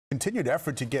continued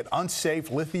effort to get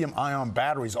unsafe lithium-ion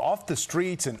batteries off the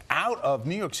streets and out of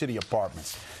New York City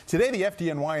apartments. Today, the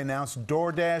FDNY announced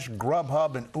DoorDash,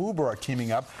 Grubhub, and Uber are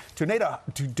teaming up to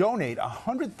donate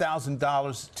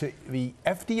 $100,000 to the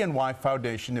FDNY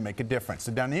Foundation to make a difference.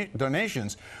 The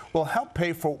donations will help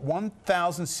pay for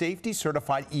 1,000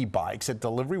 safety-certified e-bikes that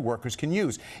delivery workers can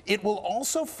use. It will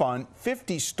also fund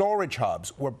 50 storage hubs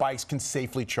where bikes can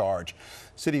safely charge.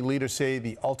 City leaders say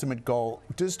the ultimate goal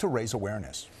is to raise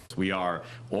awareness. We are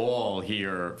all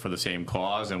here for the same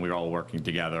cause, and we're all working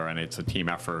together, and it's a team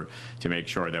effort to make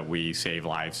sure that we save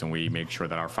lives and we make sure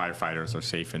that our firefighters are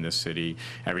safe in this city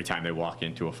every time they walk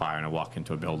into a fire and walk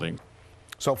into a building.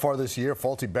 So far this year,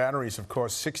 faulty batteries have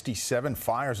caused 67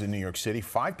 fires in New York City.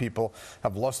 5 people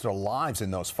have lost their lives in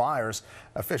those fires.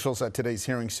 Officials at today's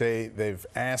hearing say they've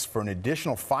asked for an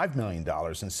additional $5 million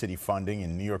in city funding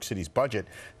in New York City's budget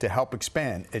to help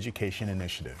expand education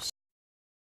initiatives.